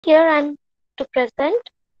Here I'm to present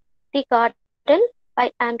The Garden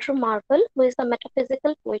by Andrew Marvell, who is a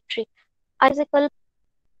metaphysical poetry. Metaphysical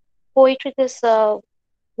poetry, this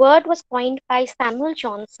word was coined by Samuel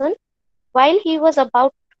Johnson while he was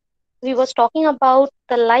talking about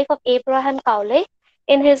the life of Abraham Cowley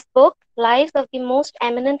in his book Lives of the Most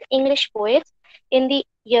Eminent English Poets in the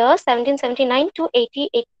year 1779 to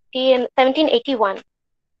 1781.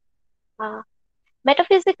 Uh,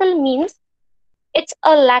 metaphysical means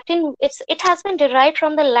it has been derived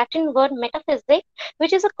from the Latin word metaphysic,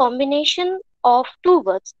 which is a combination of two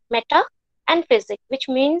words, meta and physic, which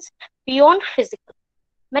means beyond physical.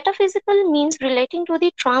 Metaphysical means relating to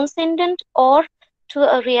the transcendent or to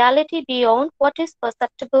a reality beyond what is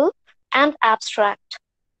perceptible and abstract.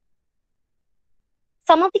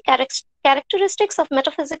 Some of the characteristics of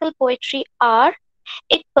metaphysical poetry are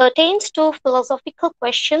it pertains to philosophical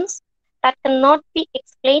questions that cannot be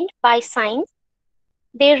explained by science.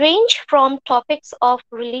 They range from topics of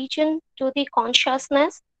religion to the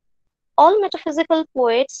consciousness. All metaphysical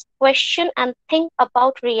poets question and think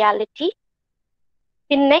about reality.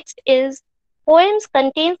 The next is poems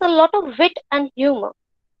contains a lot of wit and humor.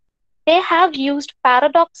 They have used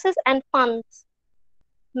paradoxes and puns.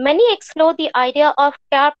 Many explore the idea of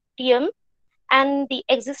carpe diem and the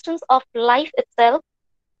existence of life itself.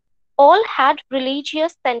 All had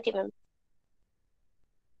religious sentiments.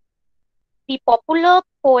 The popular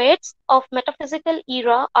poets of metaphysical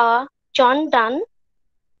era are John Donne,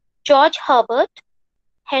 George Herbert,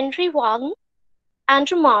 Henry Vaughan,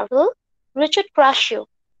 Andrew Marvell, Richard Crashaw.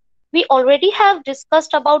 We already have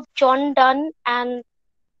discussed about John Donne and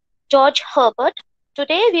George Herbert.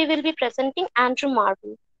 Today we will be presenting Andrew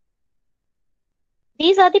Marvell.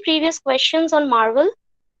 These are the previous questions on Marvell.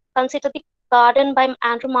 Consider The Garden by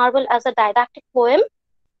Andrew Marvell as a didactic poem.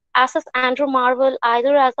 Assess Andrew Marvell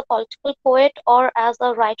either as a political poet or as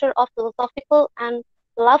a writer of philosophical and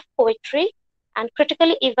love poetry, and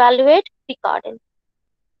critically evaluate The Garden.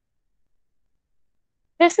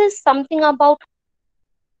 This is something about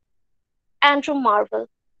Andrew Marvell.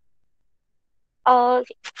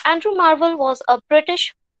 Andrew Marvell was a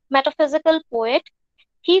British metaphysical poet.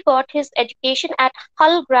 He got his education at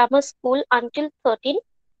Hull Grammar School until 13.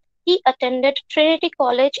 He attended Trinity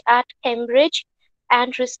College at Cambridge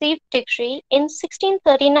and received degree in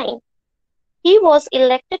 1639. He was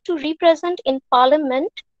elected to represent in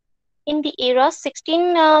Parliament in the era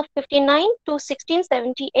 1659 to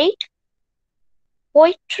 1678.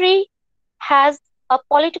 Poetry has a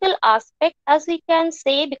political aspect, as we can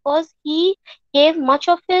say, because he gave much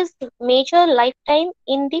of his major lifetime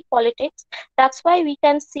in the politics. That's why we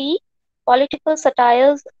can see political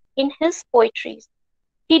satires in his poetries.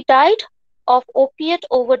 He died of opiate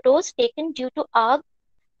overdose taken due to ague.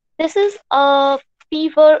 This is a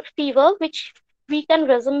fever which we can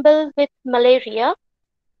resemble with malaria,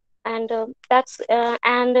 and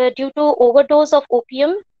due to overdose of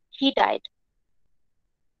opium, he died.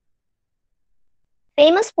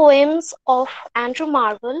 Famous poems of Andrew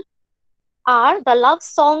Marvell are the love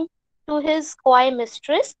song to his coy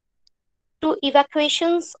mistress, to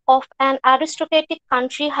evacuations of an aristocratic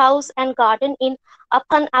country house and garden in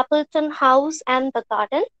Upon Appleton House and the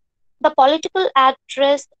Garden, the political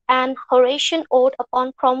address and Horatian ode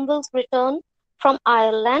upon Cromwell's return from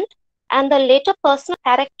Ireland, and the later personal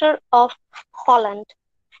character of Holland.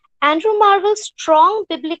 Andrew Marvell's strong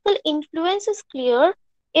biblical influence is clear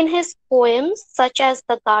in his poems such as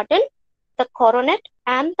The Garden, The Coronet,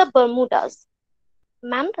 and The Bermudas.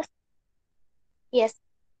 Ma'am, yes.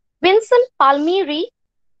 Vincent Palmieri,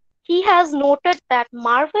 he has noted that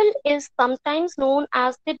Marvell is sometimes known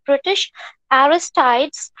as the British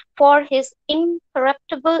Aristides for his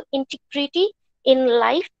incorruptible integrity in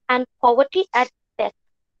life and poverty at death.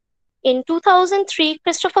 In 2003,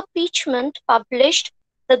 Christopher Peachman published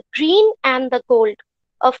The Green and the Gold,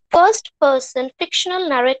 a first-person fictional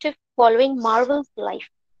narrative following Marvell's life.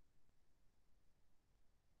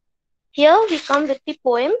 Here we come with the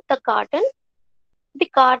poem The Garden. The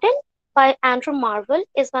Garden by Andrew Marvell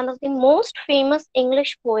is one of the most famous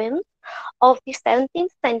English poems of the 17th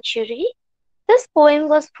century. This poem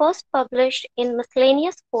was first published in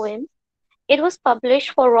Miscellaneous Poems. It was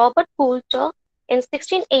published for Robert Poulter in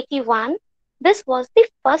 1681. This was the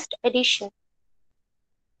first edition.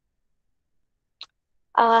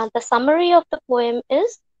 The summary of the poem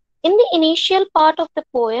is, in the initial part of the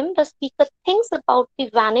poem, the speaker thinks about the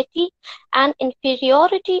vanity and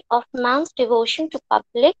inferiority of man's devotion to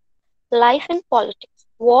public life and politics,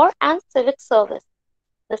 war and civic service.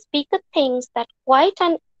 The speaker thinks that quiet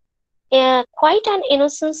and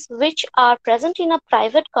innocence which are present in a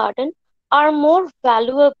private garden are more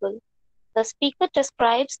valuable The speaker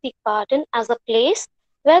describes the garden as a place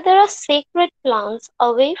where there are sacred plants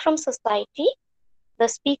away from society. The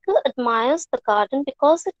speaker admires the garden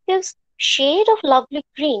because it gives shade of lovely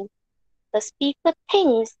green. The speaker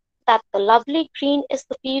thinks that the lovely green is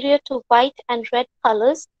superior to white and red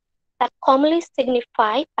colors that commonly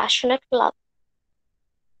signify passionate love.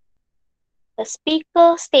 The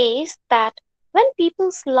speaker says that when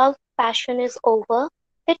people's love passion is over,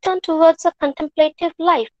 they turn towards a contemplative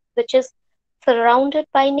life which is surrounded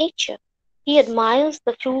by nature. He admires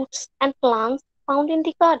the fruits and plants found in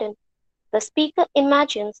the garden. The speaker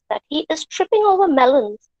imagines that he is tripping over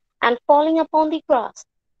melons and falling upon the grass.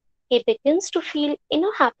 He begins to feel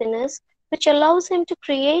inner happiness, which allows him to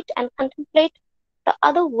create and contemplate the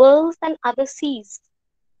other worlds and other seas.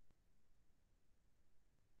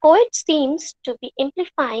 Poet seems to be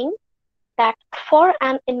implying that for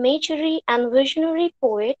an imaginary and visionary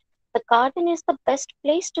poet, the garden is the best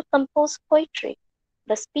place to compose poetry.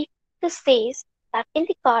 The speaker says that in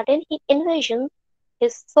the garden he envisions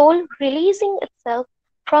his soul releasing itself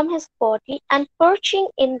from his body and perching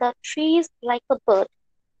in the trees like a bird.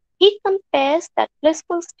 He compares that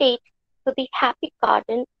blissful state to the happy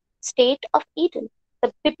garden state of Eden,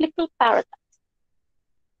 the biblical paradise.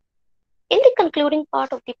 In the concluding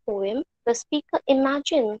part of the poem, the speaker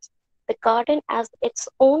imagines the garden as its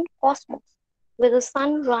own cosmos, with the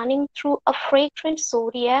sun running through a fragrant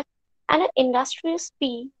zodiac and an industrious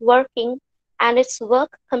bee working and its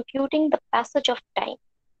work computing the passage of time.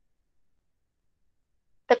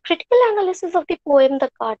 The critical analysis of the poem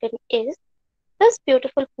The Garden is: this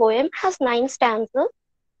beautiful poem has 9 stanzas.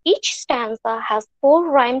 Each stanza has 4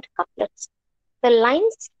 rhymed couplets. The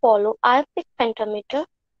lines follow iambic pentameter.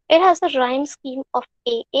 It has a rhyme scheme of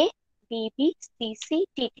AA, BB, CC,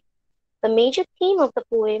 TT. The major theme of the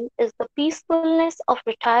poem is the peacefulness of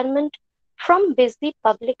retirement from busy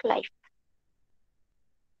public life.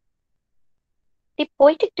 The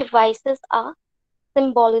poetic devices are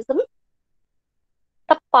symbolism.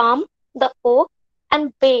 The palm, the oak,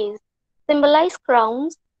 and bays symbolize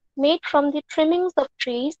crowns made from the trimmings of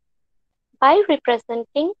trees. By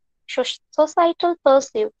representing societal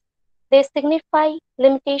pursuits, they signify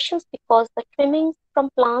limitations because the trimmings from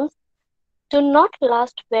plants do not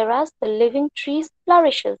last, whereas the living trees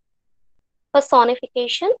flourishes.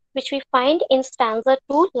 Personification, which we find in stanza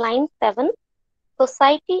 2, line 7,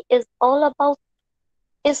 society is all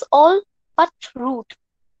but rude.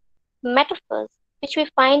 Metaphors, which we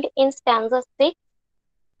find in stanza 6,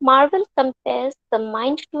 Marvell compares the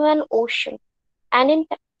mind to an ocean, and in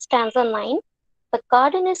stanza 9, the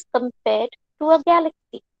garden is compared to a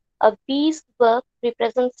galaxy. A bee's work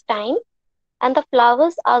represents time, and the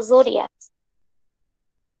flowers are zodiacs.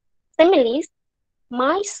 Similes,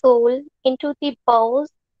 my soul into the boughs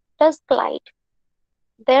does glide.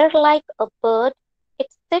 There like a bird it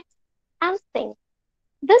sits and sings.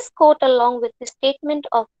 This quote, along with the statement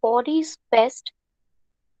of bodies best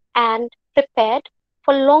and prepared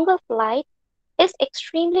for longer flight, is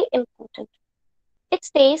extremely important. It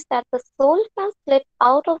says that the soul can slip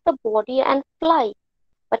out of the body and fly,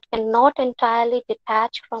 but cannot entirely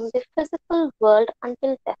detach from the physical world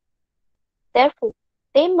until death. Therefore,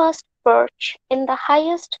 they must perch in the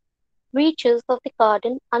highest reaches of the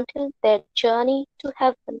garden until their journey to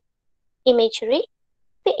heaven. Imagery.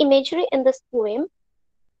 The imagery in this poem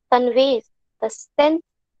conveys the sense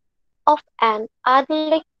of an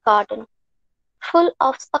idyllic garden, full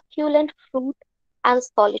of succulent fruit and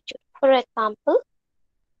solitude. For example,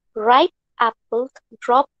 ripe apples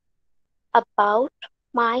drop about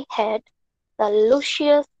my head, the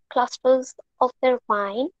luscious clusters of their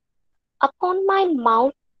wine upon my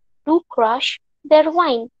mouth do crush their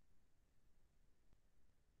wine.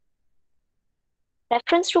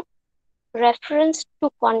 Reference to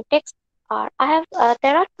context are I have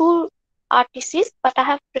there are 2 artists, but I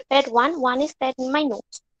have prepared one. One is there in my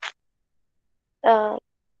notes. Uh,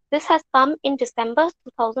 this has come in December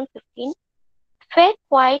 2015. Fair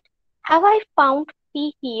quiet, have I found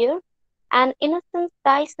thee here, an innocence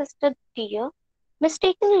thy sister dear?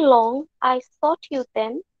 Mistaken long, I sought you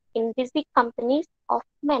then in busy companies of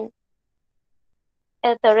men.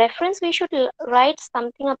 The reference, we should write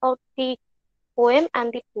something about the poem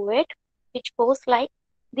and the poet, which goes like: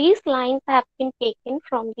 these lines have been taken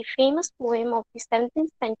from the famous poem of the 17th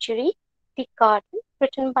century, The Garden,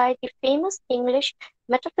 written by the famous English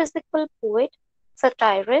metaphysical poet,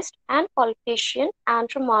 satirist, and politician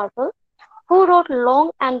Andrew Marvell, who wrote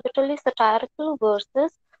long and bitterly satirical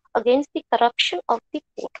verses against the corruption of the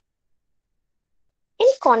court. In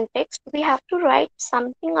context, we have to write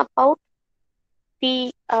something about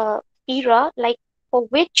the era like for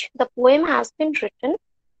which the poem has been written.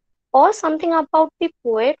 or something about the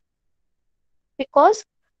poet, because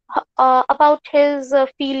about his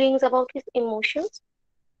feelings, about his emotions.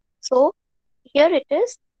 So here it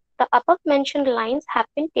is. The above mentioned lines have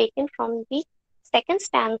been taken from the second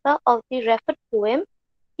stanza of the referred poem.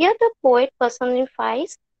 Here the poet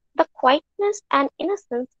personifies the quietness and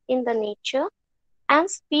innocence in the nature and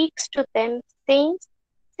speaks to them, saying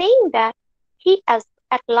that he has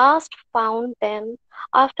at last found them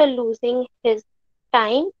after losing his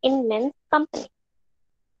time in men's company.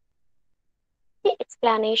 The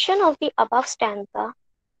explanation of the above stanza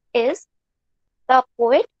is: the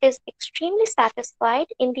poet is extremely satisfied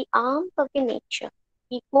in the arms of the nature.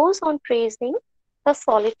 He goes on praising the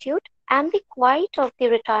solitude and the quiet of the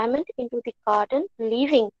retirement into the garden,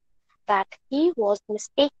 believing that he was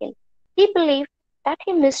mistaken. He believed that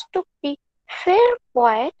he mistook the fair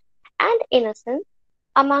quiet and innocence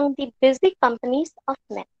among the busy companies of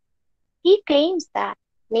men. He claims that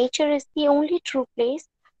nature is the only true place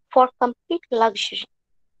for complete luxury.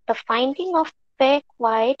 The finding of fair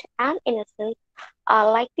quiet and innocence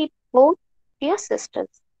are like the both dear sisters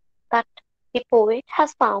that the poet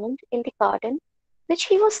has found in the garden, which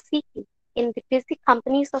he was seeking in the busy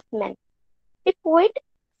companies of men. The poet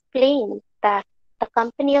explains that the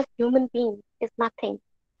company of human beings is nothing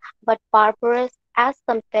but barbarous as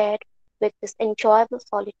compared with this enjoyable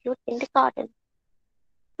solitude in the garden.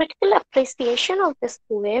 Critical appreciation of this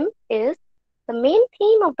poem is: the main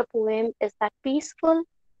theme of the poem is that peaceful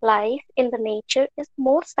life in the nature is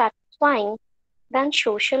more satisfying than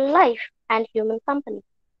social life and human company.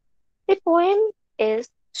 The poem is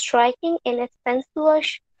striking in its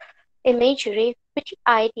sensuous imagery, witty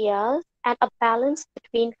ideas, and a balance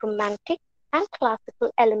between romantic and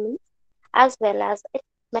classical elements, as well as its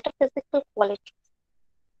metaphysical qualities.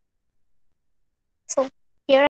 So,